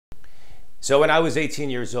So when I was 18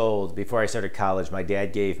 years old, before I started college, my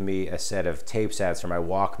dad gave me a set of tape sets for my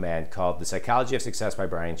Walkman called The Psychology of Success by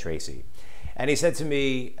Brian Tracy. And he said to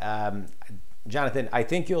me, Jonathan, I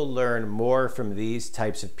think you'll learn more from these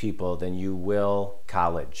types of people than you will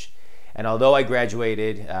college. And although I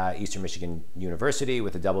graduated Eastern Michigan University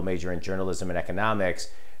with a double major in journalism and economics,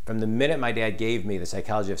 from the minute my dad gave me The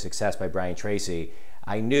Psychology of Success by Brian Tracy,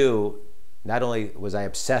 I knew not only was I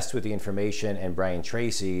obsessed with the information and Brian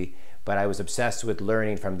Tracy, but I was obsessed with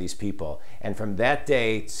learning from these people. And from that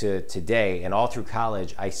day to today and all through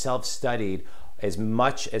college, I self-studied as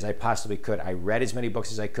much as I possibly could. I read as many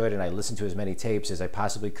books as I could, and I listened to as many tapes as I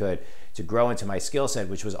possibly could to grow into my skill set,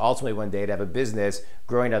 which was ultimately one day to have a business,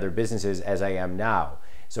 growing other businesses as I am now.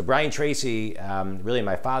 So Brian Tracy, really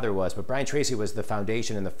my father was, but Brian Tracy was the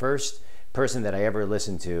foundation and the first person that I ever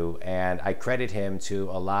listened to, and I credit him to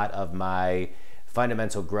a lot of my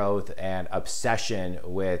fundamental growth and obsession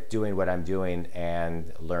with doing what I'm doing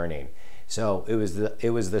and learning. So it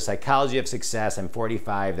was the Psychology of Success. I'm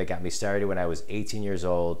 45 that got me started when I was 18 years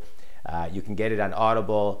old. You can get it on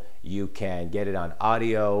Audible, you can get it on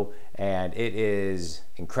audio, and it is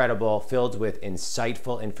incredible, filled with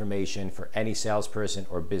insightful information for any salesperson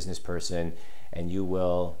or business person, and you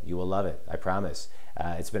will love it, I promise.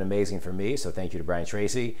 It's been amazing for me, so thank you to Brian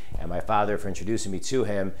Tracy and my father for introducing me to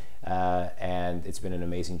him, and it's been an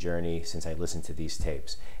amazing journey since I listened to these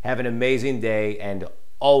tapes. Have an amazing day, and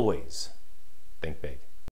always think big.